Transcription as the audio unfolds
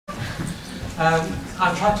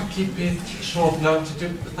I'll try to keep it short now.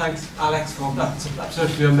 Thanks, Alex, for that. It's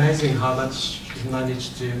absolutely amazing how much you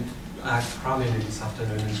managed to cram in this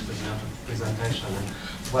afternoon into the presentation. And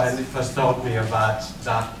when you first told me about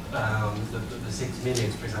that, the 6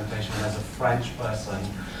 minutes presentation as a French person,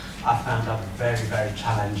 I found that very, very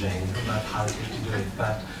challenging about how to do it.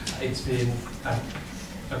 But it's been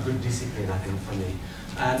a good discipline, I think, for me.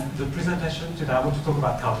 And the presentation today, I want to talk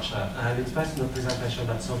about culture, and it's based on a presentation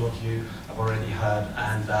that some of you have already heard,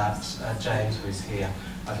 and that James, who is here,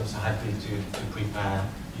 has also helped me to prepare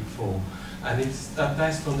you for. And it's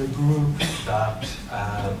based on a group that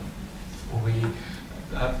we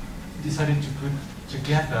decided to put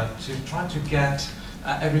together to try to get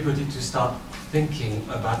everybody to start thinking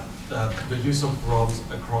about the use of roles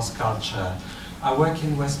across culture. I work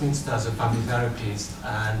in Westminster as a family therapist,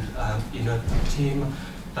 and in a team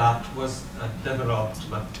that was developed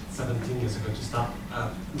about 17 years ago to start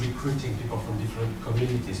recruiting people from different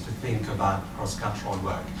communities to think about cross-cultural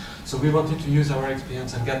work. So we wanted to use our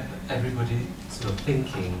experience and get everybody sort of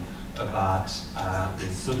thinking about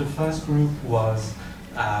this. So the first group was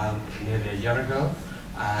nearly a year ago,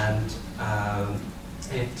 and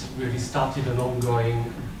it really started an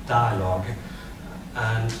ongoing dialogue.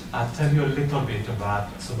 And I'll tell you a little bit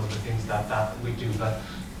about some of the things that we do, but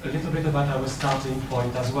a little bit about our starting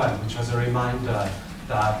point as well, which was a reminder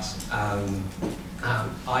that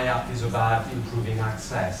IAPT is about improving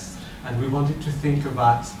access. And we wanted to think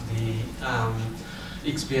about the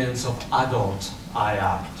experience of adult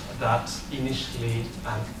IAPT that initially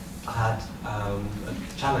had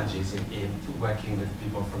challenges in working with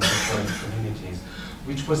people from different communities,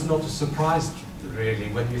 which was not a surprise really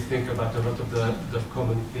when you think about a lot of the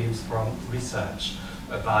common themes from research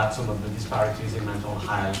about some of the disparities in mental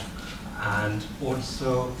health, and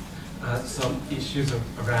also some issues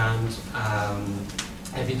around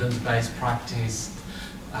evidence-based practice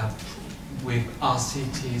with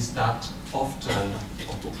RCTs that often,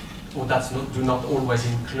 or do not always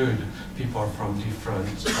include people from different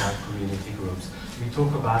community groups. We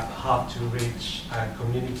talk about hard to reach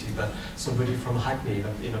community, but somebody from Hackney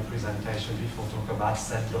in a presentation before talked about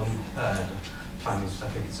seldom heard families. I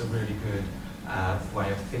think it's a really good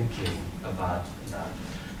way of thinking about that.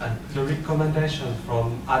 And the recommendation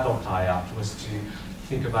from adult IAPT was to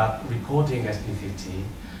think about recording ethnicity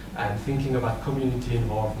and thinking about community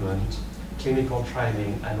involvement, clinical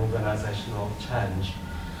training, and organizational change.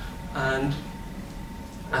 And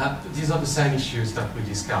these are the same issues that we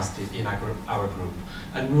discussed in our group.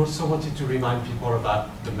 And we also wanted to remind people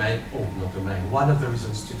about the main, or not the main, one of the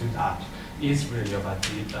reasons to do that is really about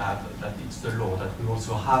that it's the law, that we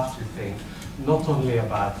also have to think not only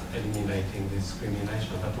about eliminating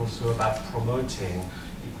discrimination, but also about promoting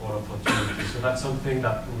equal opportunity. So that's something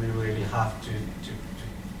that we really have to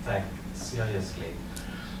take seriously.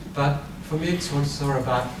 But for me, it's also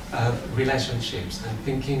about relationships and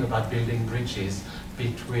thinking about building bridges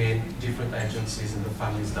between different agencies and the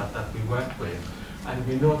families that we work with. And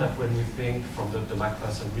we know that when we think from the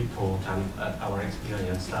Macpherson report and our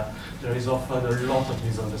experience, that there is often a lot of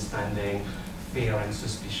misunderstanding, fear and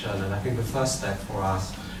suspicion. And I think the first step for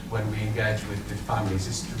us when we engage with families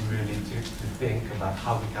is to really to think about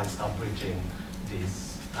how we can start bridging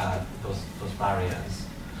these, those barriers.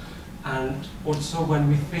 And also when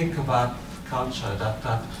we think about culture,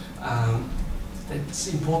 it's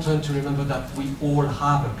important to remember that we all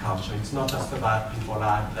have a culture. It's not just about people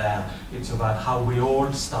out there. It's about how we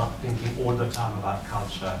all start thinking all the time about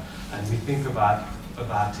culture. And we think about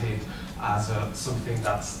it as something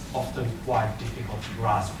that's often quite difficult to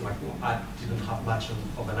grasp. Like, I didn't have much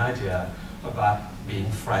of an idea about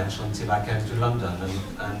being French until I came to London.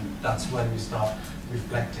 And that's when we start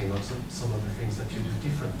reflecting on some of the things that you do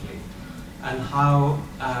differently. And how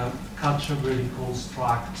culture really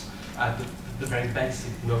constructs the very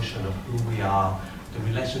basic notion of who we are, the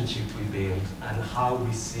relationship we build, and how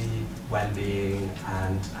we see well-being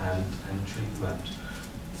and treatment.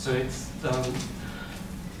 So it's a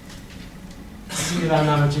similar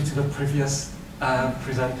analogy to the previous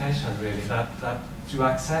presentation, really, that to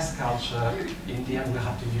access culture, in the end we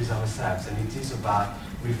have to use ourselves, and it is about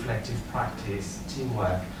reflective practice,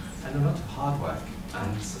 teamwork, and a lot of hard work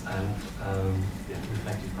and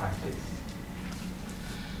reflective practice.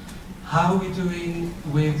 How are we doing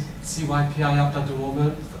with CYP IAPT at the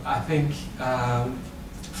moment? I think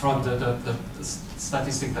from the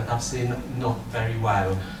statistic that I've seen, not very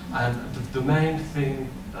well. And the main thing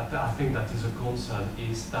that I think that is a concern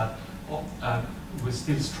is that we're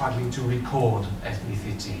still struggling to record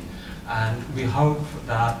ethnicity. And we hope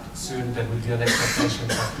that soon there will be an expectation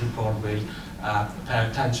that people will pay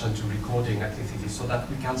attention to recording ethnicity so that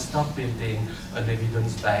we can start building an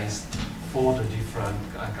evidence base for the different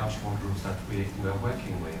cultural groups that we are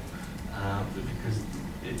working with, because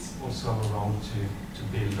it's also wrong to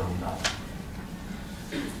build on that.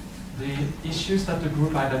 The issues that the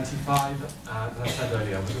group identified, as I said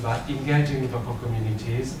earlier, was about engaging with local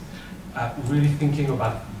communities, really thinking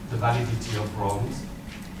about the validity of roles,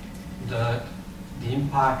 the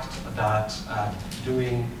impact that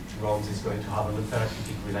doing roles is going to have on the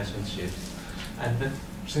therapeutic relationships, and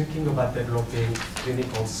thinking about developing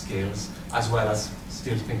clinical skills, as well as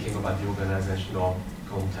still thinking about the organizational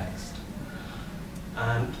context.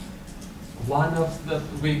 And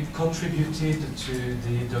we contributed to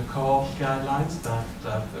the core guidelines that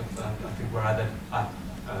I think were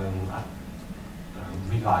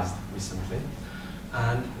revised recently.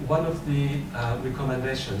 And one of the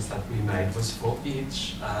recommendations that we made was for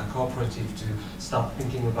each cooperative to start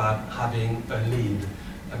thinking about having a lead,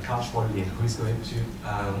 a cultural lead, who is going to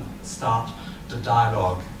start the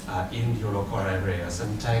dialogue in your local areas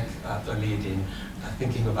and take the lead in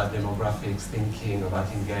thinking about demographics, thinking about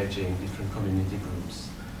engaging different community groups.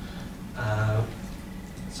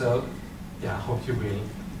 So, yeah, I hope you will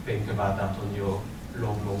think about that on your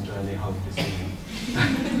long journey home this evening.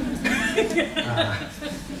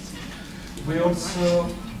 We also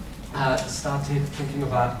started thinking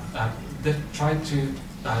about trying to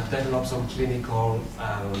develop some clinical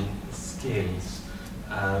skills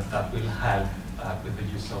that will help with the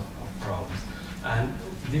use of prompts. And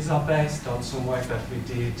these are based on some work that we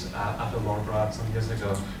did at the Marlborough some years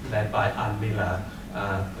ago, led by Anne Miller,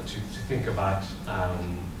 to think about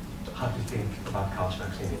how to think about culture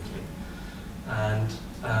clinically. And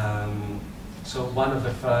so one of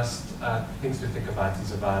the first things to think about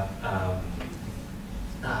is about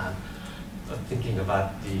thinking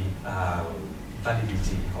about the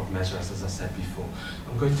validity of measures, as I said before.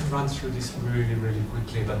 I'm going to run through this really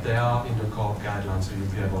quickly, but they are in the core guidelines, so you'll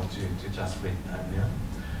be able to just read them.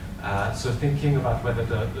 Yeah? So thinking about whether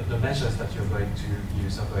the measures that you're going to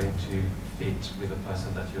use are going to fit with the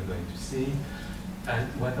person that you're going to see, and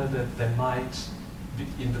whether there might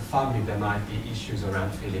in the family there might be issues around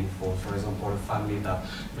feeling full. For example, a family that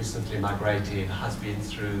recently migrated has been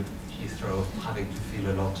through Heathrow, having to fill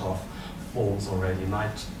a lot of forms already,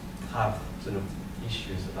 might have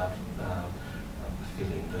issues about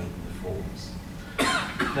filling the forms.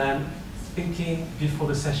 Then thinking before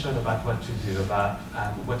the session about what to do, about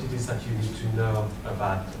what it is that you need to know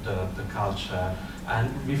about the culture, and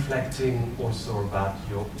reflecting also about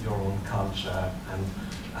your own culture and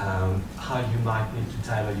how you might need to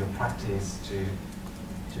tailor your practice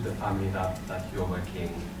to the family that you're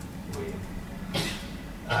working with.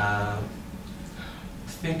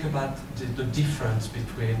 Think about the difference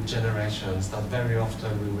between generations, that very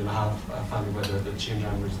often we will have a family where the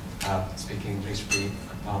children will speak English, be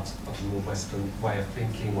a part of a more Western way of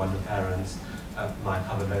thinking, while the parents might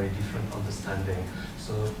have a very different understanding.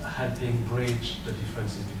 So helping bridge the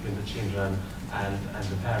differences between the children and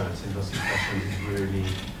the parents in those situations is really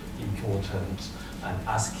important, and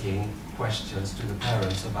asking questions to the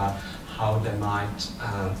parents about how they might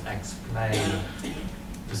explain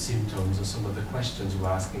the symptoms or some of the questions we're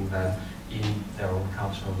asking them in their own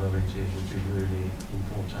cultural origin would be really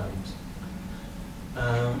important.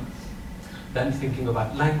 Then thinking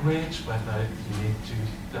about language, whether you need to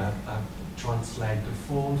translate the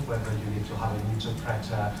forms, whether you need to have an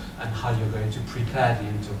interpreter, and how you're going to prepare the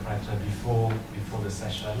interpreter before the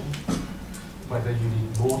session, whether you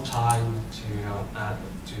need more time to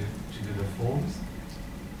do the forms.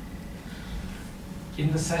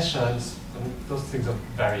 In the sessions, those things are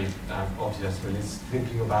very obvious, really. It's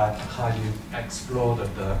thinking about how you explore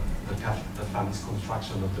the family's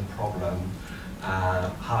construction of the problem,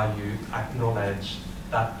 how you acknowledge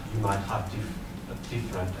that you might have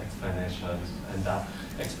different explanations, and that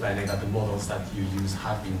explaining that the models that you use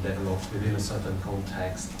have been developed within a certain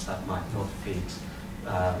context that might not fit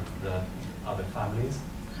the other families.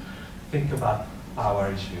 Think about power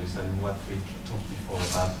issues and what we talked before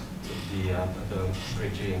about the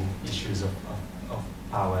bridging issues of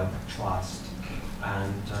power, trust,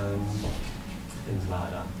 and things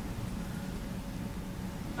like that.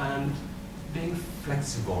 And being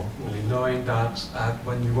flexible, really knowing that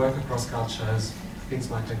when you work across cultures, things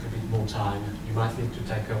might take a bit more time. You might need to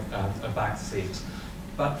take a back seat,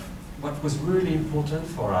 but what was really important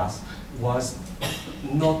for us was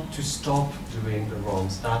not to stop doing the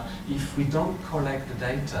wrongs. That if we don't collect the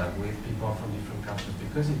data with people from different cultures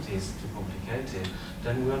because it is too complicated,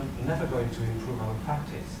 then we're never going to improve our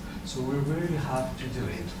practice. So we really have to do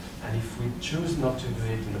it. And if we choose not to do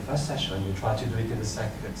it in the first session, we try to do it in the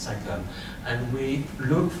second. And we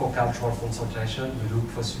look for cultural consultation, we look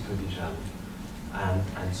for supervision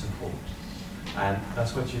and support. And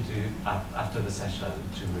that's what you do after the session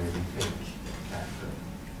to really think carefully.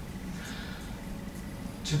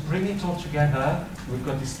 To bring it all together, we've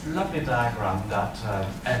got this lovely diagram that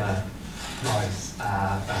Emma Morris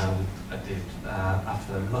did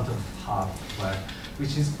after a lot of hard work,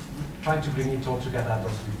 which is trying to bring it all together at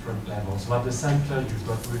those different levels. So at the center, you've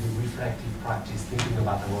got really reflective practice, thinking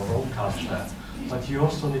about our own culture, but you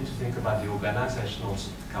also need to think about the organizational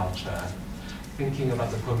culture, thinking about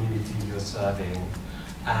the community you're serving,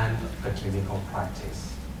 and the clinical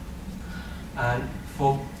practice. And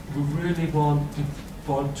we really want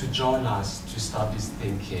people to join us to start this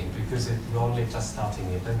thinking, because we're only just starting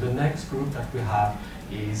it. And the next group that we have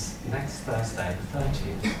is next Thursday, the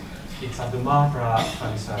 13th. It's at the Marlborough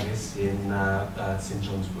Family Service in St.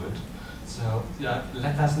 John's Wood. So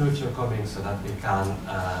let us know if you're coming so that we can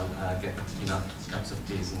get cups of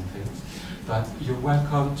teas and things. But you're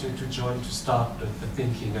welcome to join to start the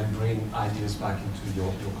thinking and bring ideas back into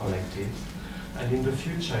your collective. And in the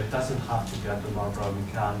future, it doesn't have to be at the Marlborough.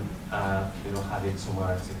 We can have it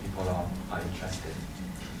somewhere else if people are interested.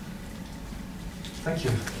 Thank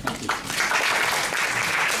you.